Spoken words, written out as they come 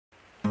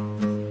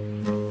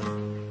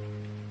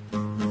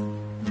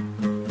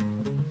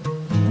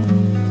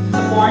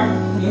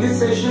in this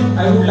session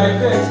I would like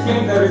to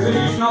explain the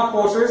resolution of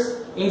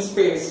forces in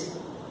space.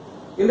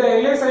 In the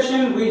earlier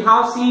session we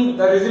have seen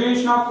the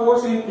resolution of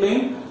force in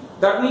plane.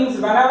 That means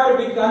whenever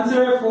we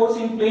consider a force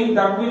in plane,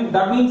 that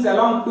means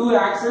along two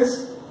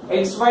axes,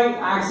 xy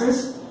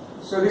axis.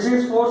 So this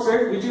is force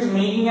F which is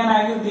making an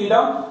angle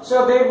theta.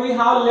 So there we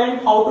have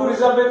learned how to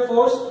resolve a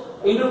force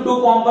into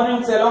two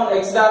components along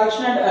x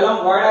direction and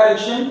along y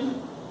direction.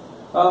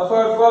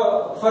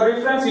 For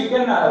reference you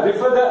can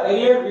refer the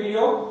earlier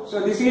video.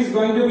 So this is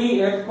going to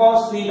be F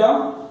cos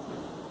theta.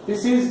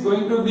 This is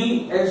going to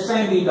be F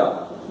sin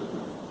theta.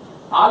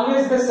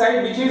 Always the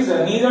side which is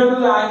neither to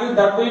the angle,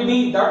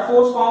 that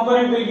force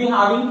component will be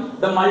having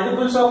the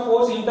multiples of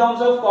force in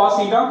terms of cos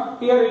theta.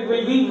 Here it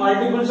will be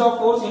multiples of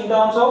force in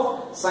terms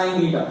of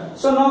sin theta.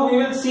 So now we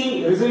will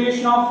see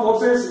resolution of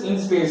forces in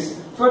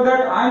space. For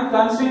that I am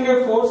considering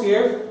a force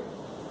F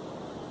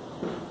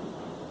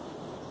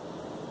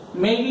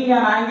making an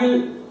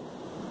angle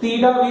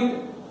theta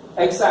with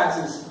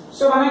x-axis.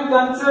 So when I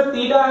consider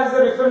theta as the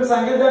reference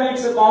angle, then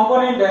its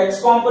component,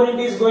 x component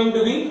is going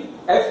to be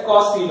F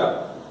cos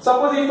theta.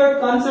 Suppose if I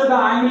consider the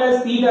angle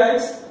as theta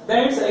x,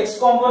 then its x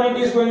component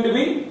is going to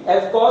be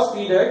F cos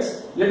theta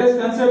x. Let us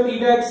consider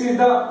theta x is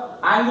the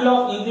angle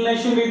of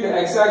inclination with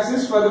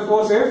x-axis for the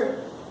force F,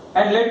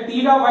 and let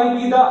theta y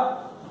be the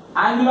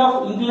angle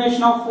of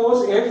inclination of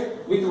force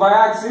F with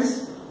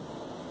y-axis.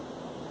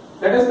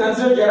 Let us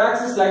consider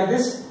z-axis like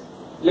this.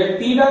 Let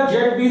theta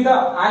z be the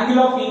angle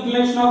of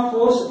inclination of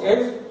force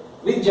F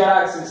with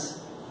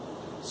z-axis.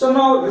 So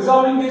now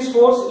resolving this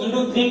force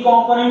into three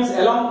components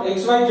along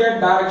x, y, z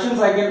directions,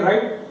 I can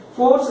write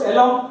force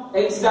along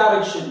x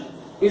direction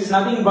is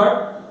nothing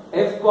but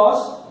F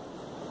cos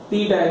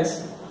theta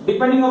x.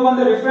 Depending upon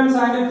the reference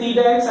angle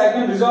theta x, I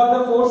can resolve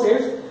the force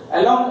F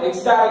along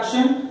x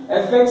direction.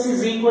 Fx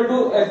is equal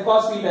to F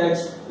cos theta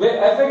x,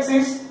 where Fx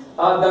is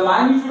the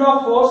magnitude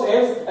of force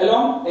F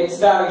along x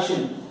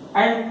direction,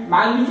 and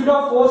magnitude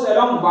of force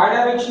along y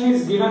direction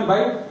is given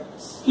by,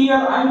 here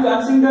I am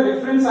considering the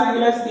reference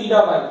angle as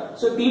theta y.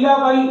 So theta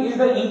y is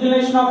the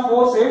inclination of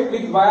force F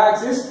with y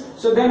axis.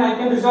 So then I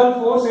can resolve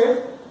force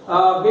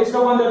F based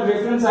upon the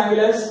reference angle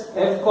as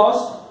F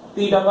cos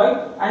theta y,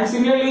 and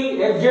similarly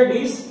Fz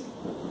is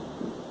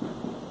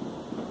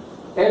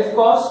F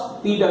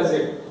cos theta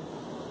z.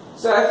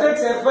 So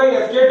Fx, Fy,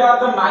 Fz are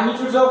the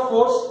magnitudes of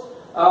force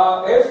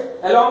F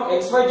along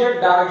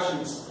xyz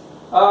directions.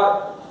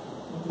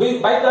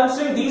 By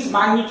considering these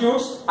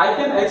magnitudes, I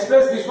can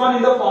express this one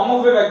in the form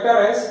of a vector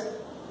as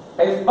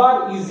F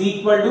bar is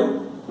equal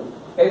to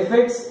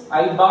Fx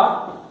I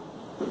bar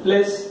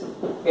plus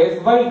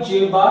Fy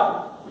j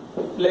bar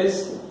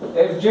plus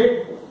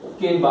Fz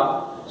k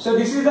bar. So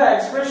this is the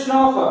expression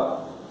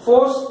of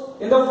force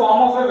in the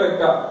form of a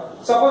vector.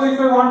 Suppose if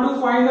I want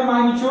to find the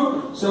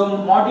magnitude, so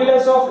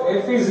modulus of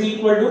F is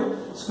equal to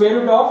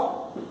square root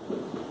of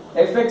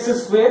Fx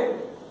square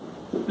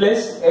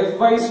plus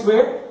Fy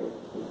square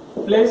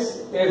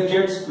plus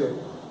Fz square.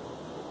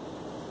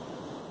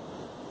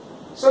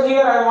 So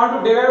here I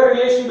want to derive a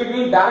relation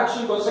between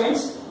direction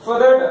cosines. For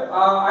that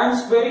I am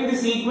squaring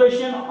this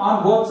equation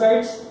on both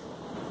sides.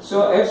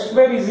 So F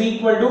square is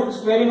equal to,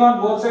 squaring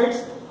on both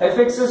sides,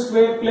 Fx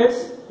square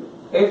plus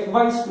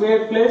Fy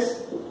square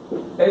plus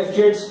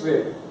Fz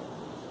square.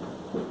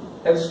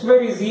 F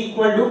square is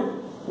equal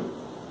to,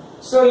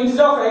 so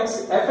instead of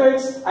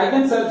Fx I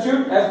can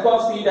substitute F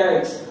cos theta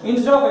x.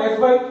 Instead of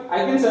Fy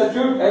I can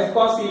substitute F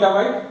cos theta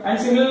y, and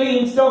similarly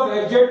instead of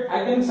Fz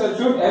I can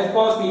substitute F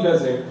cos theta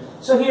z.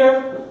 So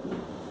here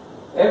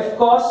F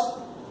cos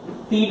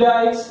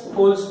theta x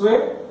whole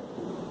square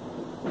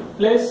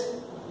plus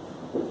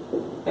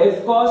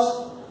F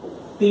cos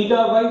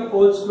theta y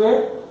whole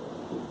square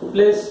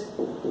plus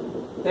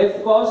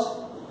F cos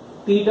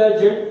theta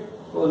z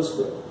whole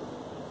square.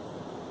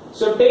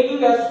 So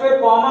taking F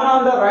square common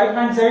on the right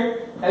hand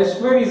side, F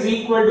square is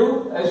equal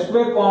to F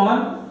square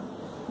common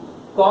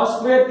cos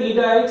square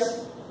theta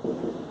x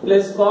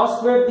plus cos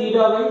square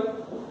theta y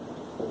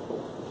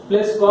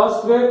plus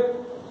cos square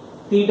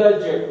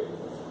theta z.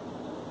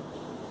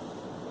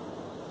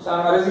 So I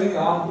am erasing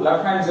on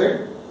left hand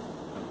side.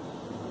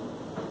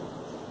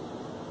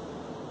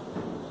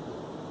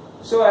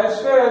 So F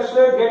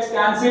square gets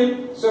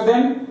cancelled. So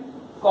then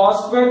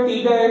cos square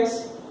theta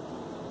x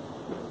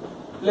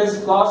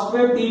plus cos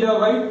square theta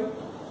y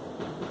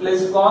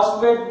plus cos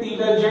square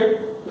theta z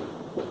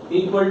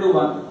equal to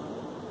 1.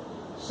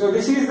 So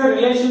this is the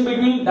relation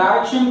between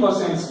direction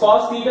cosines.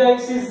 Cos theta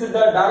x is the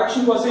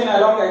direction cosine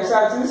along x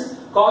axis,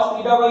 cos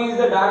theta y is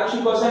the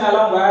direction cosine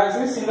along y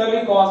axis,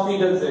 similarly cos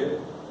theta z.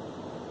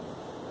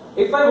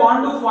 If I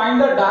want to find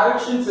the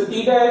directions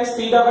theta x,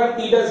 theta y,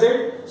 theta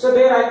z, so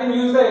there I can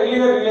use the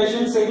earlier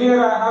relations.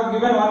 Earlier I have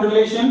given one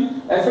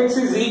relation, Fx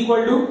is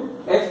equal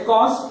to F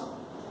cos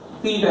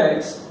theta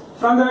x.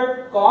 From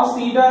that, cos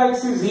theta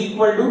x is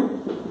equal to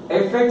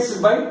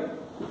Fx by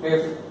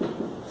F.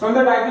 From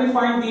that I can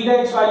find theta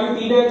x value.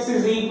 Theta x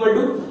is equal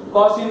to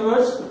cos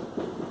inverse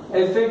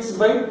Fx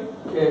by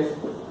F.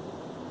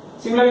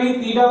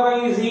 Similarly, theta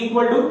y is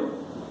equal to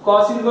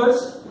cos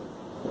inverse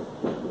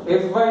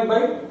Fy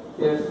by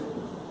F.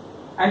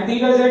 and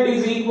theta z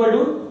is equal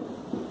to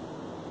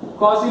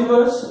cos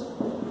inverse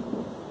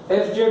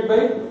fz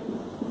by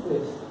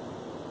f.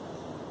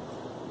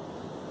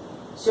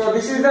 So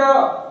this is the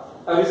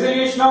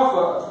resolution of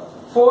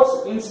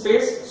force in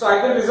space. So I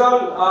can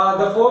resolve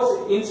the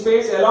force in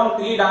space along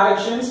three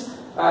directions,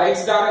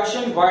 x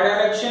direction, y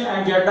direction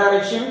and z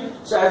direction.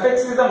 So Fx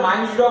is the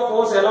magnitude of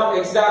force along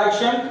x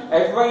direction,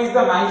 Fy is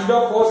the magnitude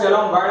of force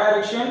along y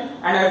direction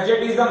and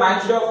Fz is the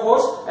magnitude of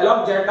force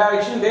along z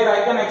direction. There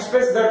I can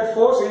express that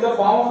force in the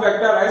form of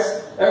vector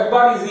as F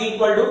bar is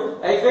equal to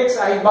Fx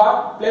I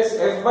bar plus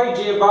Fy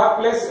j bar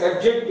plus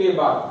Fz k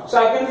bar. So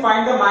I can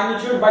find the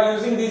magnitude by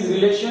using this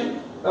relation.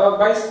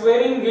 By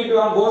squaring it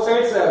on both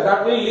sides,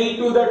 that will lead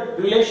to the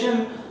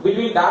relation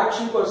between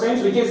direction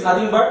cosines, which is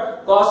nothing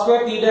but cos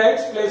square theta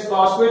x plus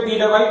cos square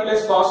theta y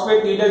plus cos square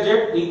theta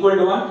z equal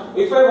to 1.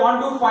 If I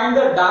want to find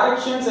the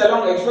directions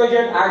along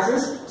xyz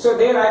axis, so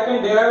there I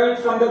can derive it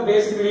from the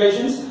basic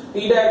relations.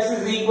 Theta x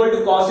is equal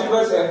to cos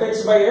inverse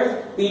fx by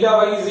f, theta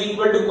y is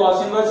equal to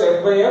cos inverse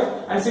f by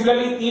f, and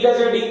similarly theta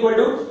z equal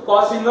to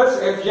cos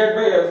inverse fz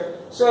by f.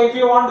 So if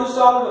you want to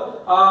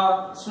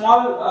solve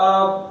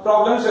small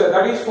problems,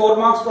 that is 4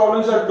 marks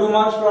problems or 2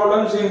 marks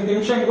problems in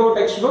Timchenko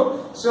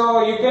textbook,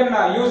 so you can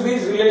use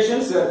these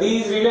relations.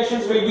 These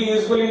relations will be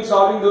useful in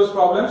solving those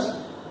problems.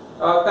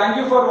 Thank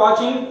you for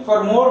watching.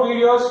 For more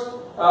videos,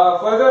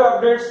 further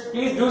updates,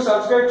 please do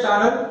subscribe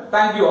channel.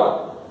 Thank you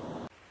all.